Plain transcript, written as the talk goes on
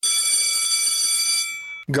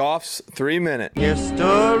Goff's 3-minute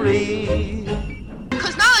history.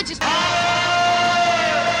 Because knowledge is...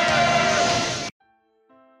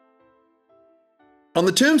 On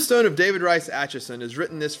the tombstone of David Rice Atchison is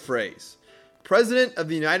written this phrase, President of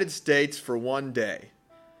the United States for one day.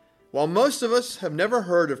 While most of us have never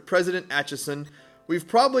heard of President Atchison, we've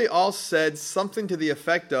probably all said something to the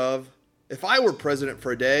effect of, if I were president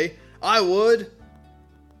for a day, I would.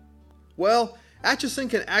 Well, Atchison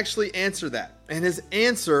can actually answer that, and his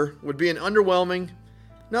answer would be an underwhelming,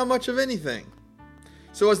 not much of anything.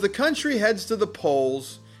 So as the country heads to the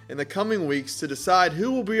polls in the coming weeks to decide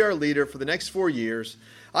who will be our leader for the next 4 years,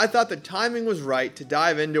 I thought the timing was right to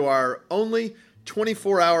dive into our only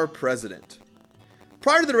 24-hour president.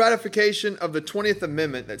 Prior to the ratification of the 20th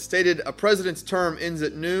Amendment that stated a president's term ends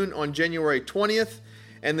at noon on January 20th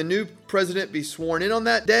and the new president be sworn in on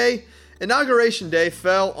that day, Inauguration Day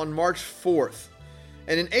fell on March 4th.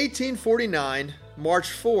 And in 1849, March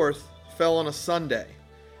 4th fell on a Sunday.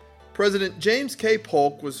 President James K.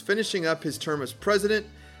 Polk was finishing up his term as president,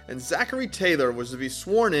 and Zachary Taylor was to be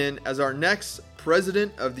sworn in as our next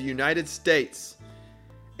President of the United States.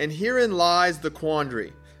 And herein lies the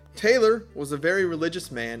quandary. Taylor was a very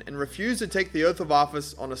religious man and refused to take the oath of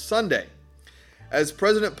office on a Sunday. As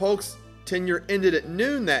President Polk's tenure ended at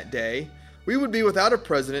noon that day, we would be without a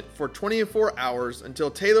president for 24 hours until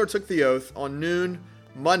Taylor took the oath on noon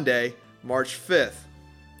Monday, March 5th.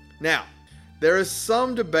 Now, there is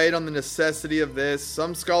some debate on the necessity of this.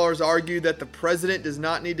 Some scholars argue that the president does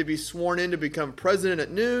not need to be sworn in to become president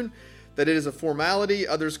at noon, that it is a formality.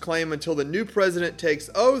 Others claim until the new president takes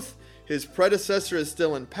oath, his predecessor is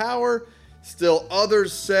still in power. Still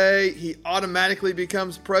others say he automatically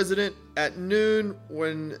becomes president at noon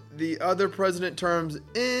when the other president terms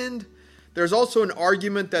end. There's also an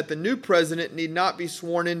argument that the new president need not be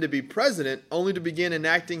sworn in to be president, only to begin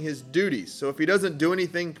enacting his duties. So if he doesn't do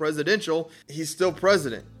anything presidential, he's still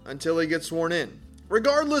president until he gets sworn in.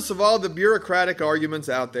 Regardless of all the bureaucratic arguments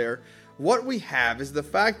out there, what we have is the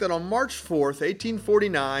fact that on March 4th,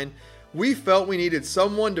 1849, we felt we needed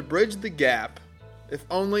someone to bridge the gap, if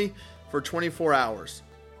only for 24 hours.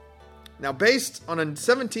 Now, based on a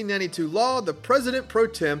 1792 law, the president pro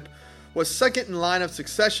temp was second in line of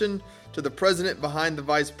succession to the president behind the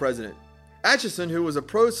vice president. Atchison, who was a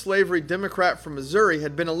pro-slavery Democrat from Missouri,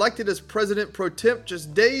 had been elected as president pro temp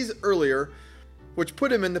just days earlier, which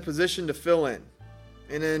put him in the position to fill in.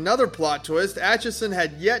 In another plot twist, Atchison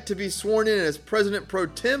had yet to be sworn in as president pro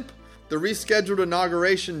temp. The rescheduled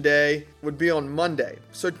inauguration day would be on Monday.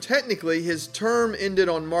 So technically, his term ended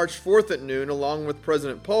on March 4th at noon, along with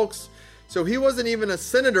President Polk's. So he wasn't even a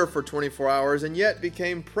senator for 24 hours and yet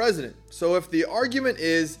became president. So if the argument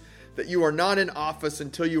is that you are not in office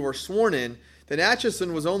until you are sworn in, then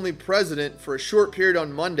Atchison was only president for a short period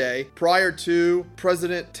on Monday prior to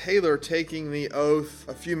President Taylor taking the oath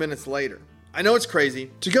a few minutes later. I know it's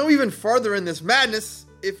crazy. To go even farther in this madness,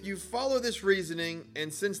 if you follow this reasoning,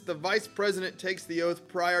 and since the vice president takes the oath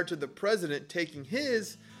prior to the president taking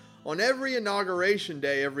his, on every inauguration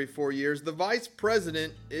day every 4 years, the vice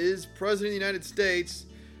president is president of the United States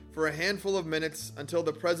for a handful of minutes until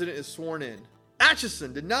the president is sworn in.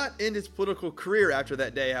 Atchison did not end his political career after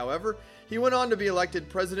that day, however. He went on to be elected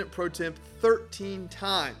president pro temp 13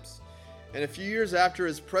 times. And a few years after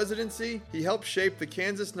his presidency, he helped shape the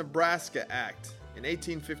Kansas-Nebraska Act in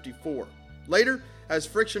 1854. Later, as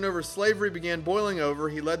friction over slavery began boiling over,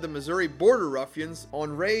 he led the Missouri Border Ruffians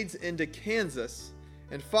on raids into Kansas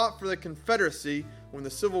and fought for the Confederacy when the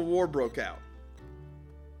Civil War broke out.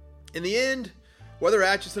 In the end, whether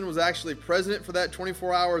Atchison was actually president for that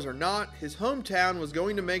 24 hours or not, his hometown was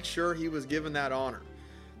going to make sure he was given that honor.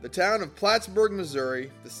 The town of Plattsburgh,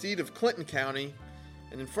 Missouri, the seat of Clinton County,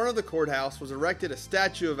 and in front of the courthouse was erected a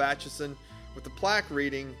statue of Atchison with a plaque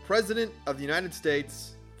reading, President of the United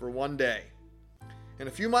States for one day. And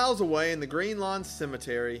a few miles away in the Green Lawn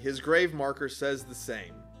Cemetery, his grave marker says the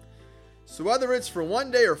same. So whether it's for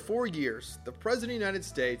one day or 4 years, the President of the United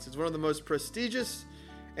States is one of the most prestigious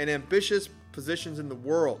and ambitious positions in the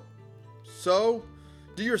world. So,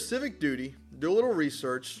 do your civic duty, do a little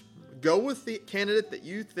research, go with the candidate that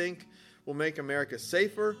you think will make America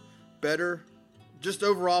safer, better, just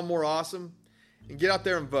overall more awesome, and get out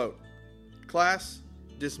there and vote. Class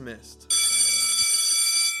dismissed.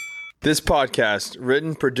 This podcast,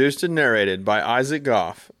 written, produced, and narrated by Isaac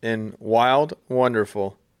Goff in wild,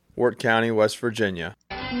 wonderful Wirt County, West Virginia.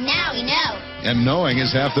 Now we know. And knowing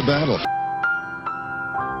is half the battle.